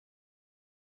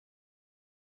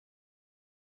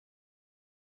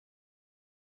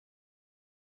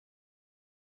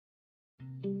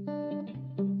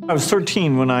I was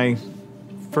 13 when I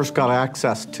first got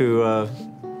access to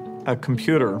a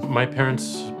computer. My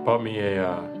parents bought me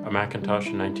a Macintosh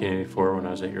in 1984 when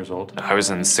I was 8 years old. I was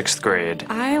in 6th grade.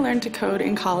 I learned to code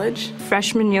in college.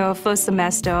 Freshman year, first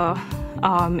semester,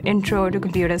 intro to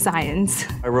computer science.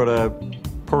 I wrote a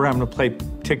program to play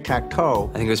tic-tac-toe.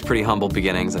 I think it was pretty humble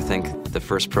beginnings. I think the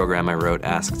first program I wrote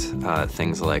asked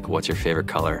things like, what's your favorite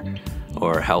color?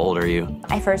 Or how old are you?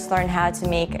 I first learned how to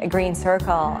make a green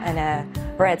circle and a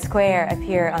red square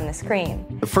appear on the screen.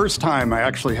 The first time I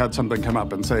actually had something come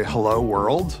up and say, hello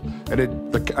world,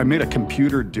 and I made a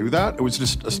computer do that. It was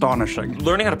just astonishing.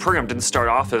 Learning how to program didn't start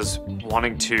off as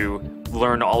wanting to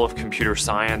learn all of computer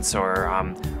science or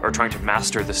trying to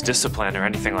master this discipline or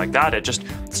anything like that. It just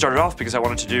started off because I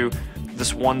wanted to do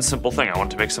this one simple thing. I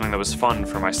wanted to make something that was fun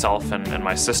for myself and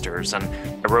my sisters. And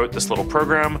I wrote this little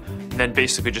program and then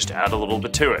basically just add a little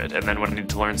bit to it. And then when I needed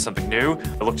to learn something new,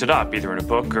 I looked it up either in a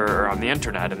book or on the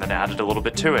internet and then added a little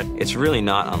bit to it. It's really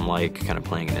not unlike kind of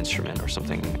playing an instrument or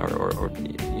something,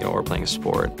 or playing a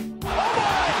sport.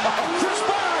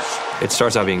 It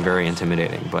starts out being very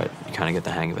intimidating, but you kind of get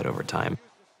the hang of it over time.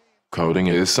 Coding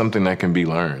is something that can be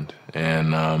learned,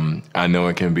 and I know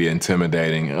it can be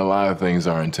intimidating. A lot of things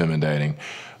are intimidating,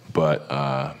 but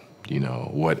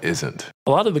what isn't?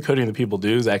 A lot of the coding that people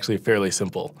do is actually fairly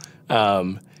simple.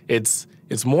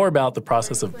 It's more about the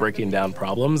process of breaking down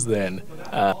problems than,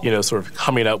 sort of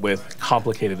coming up with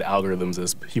complicated algorithms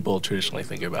as people traditionally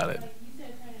think about it.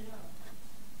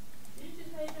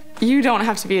 You don't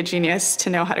have to be a genius to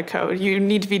know how to code. You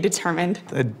need to be determined.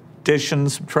 Addition,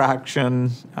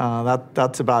 subtraction,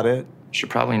 that's about it. You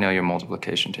should probably know your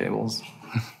multiplication tables.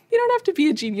 You don't have to be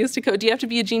a genius to code. Do you have to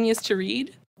be a genius to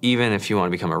read? Even if you want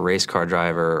to become a race car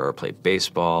driver or play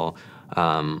baseball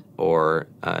or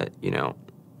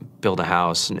build a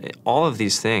house, all of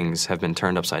these things have been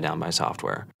turned upside down by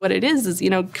software. What it is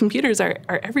computers are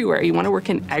everywhere. You want to work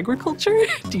in agriculture?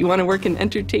 Do you want to work in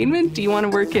entertainment? Do you want to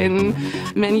work in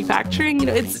manufacturing?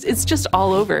 It's just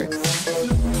all over.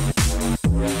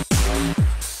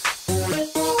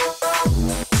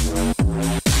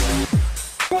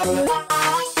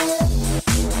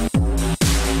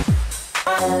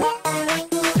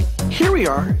 Here we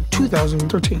are,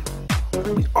 2013.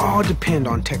 We all depend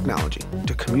on technology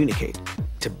to communicate,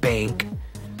 to bank,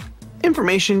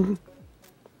 information,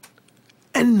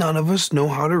 and none of us know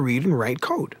how to read and write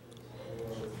code.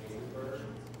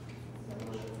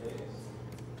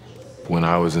 When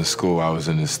I was in school, I was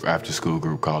in this after-school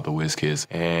group called the Whiz Kids,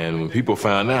 and when people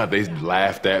found out, they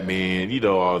laughed at me and,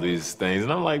 all these things.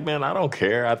 And I'm like, man, I don't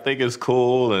care. I think it's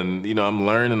cool, and, I'm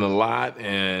learning a lot,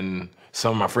 and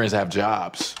some of my friends have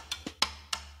jobs.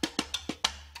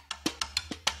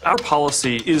 Our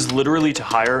policy is literally to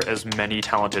hire as many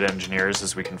talented engineers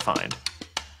as we can find.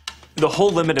 The whole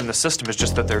limit in the system is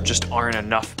just that there just aren't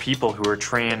enough people who are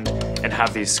trained and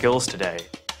have these skills today.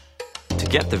 To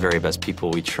get the very best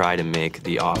people, we try to make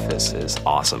the office as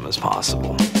awesome as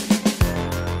possible.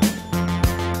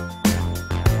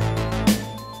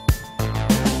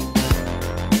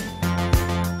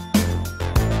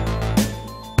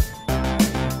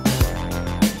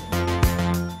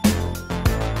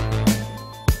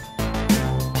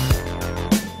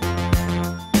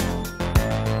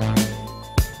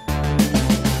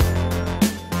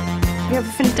 We have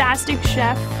a fantastic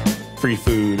chef. Free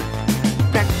food,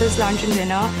 Breakfast, lunch, and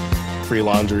dinner. free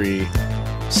laundry,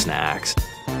 snacks,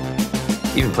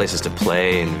 even places to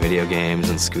play and video games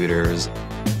and scooters.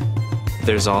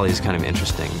 There's all these kind of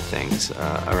interesting things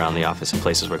around the office and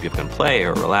places where people can play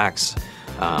or relax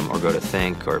or go to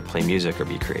think or play music or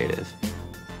be creative.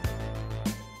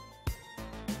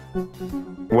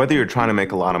 Whether you're trying to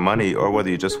make a lot of money or whether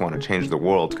you just want to change the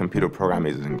world, computer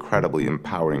programming is an incredibly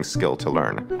empowering skill to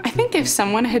learn. I think if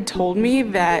someone had told me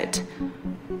that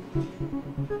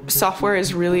software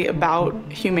is really about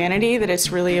humanity, that it's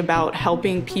really about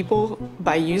helping people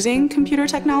by using computer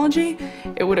technology,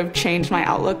 it would have changed my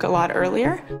outlook a lot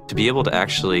earlier. To be able to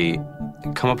actually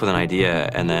come up with an idea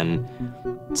and then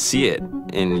see it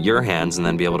in your hands and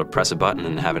then be able to press a button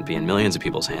and have it be in millions of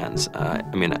people's hands.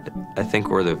 I think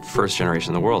we're the first generation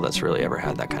in the world that's really ever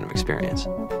had that kind of experience.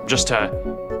 Just to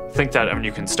think that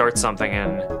you can start something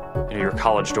in your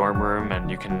college dorm room and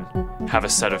you can have a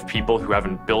set of people who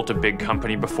haven't built a big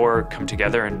company before come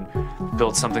together and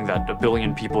build something that 1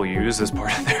 billion people use as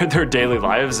part of their daily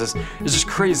lives is just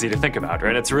crazy to think about,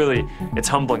 right? It's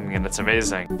humbling and it's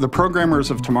amazing. The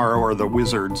programmers of tomorrow are the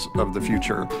wizards of the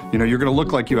future. You're going to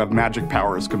look like you have magic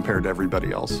powers compared to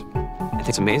everybody else. I think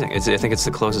it's amazing. I think it's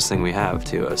the closest thing we have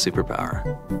to a superpower.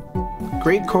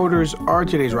 Great coders are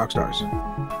today's rock stars.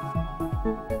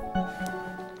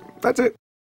 That's it.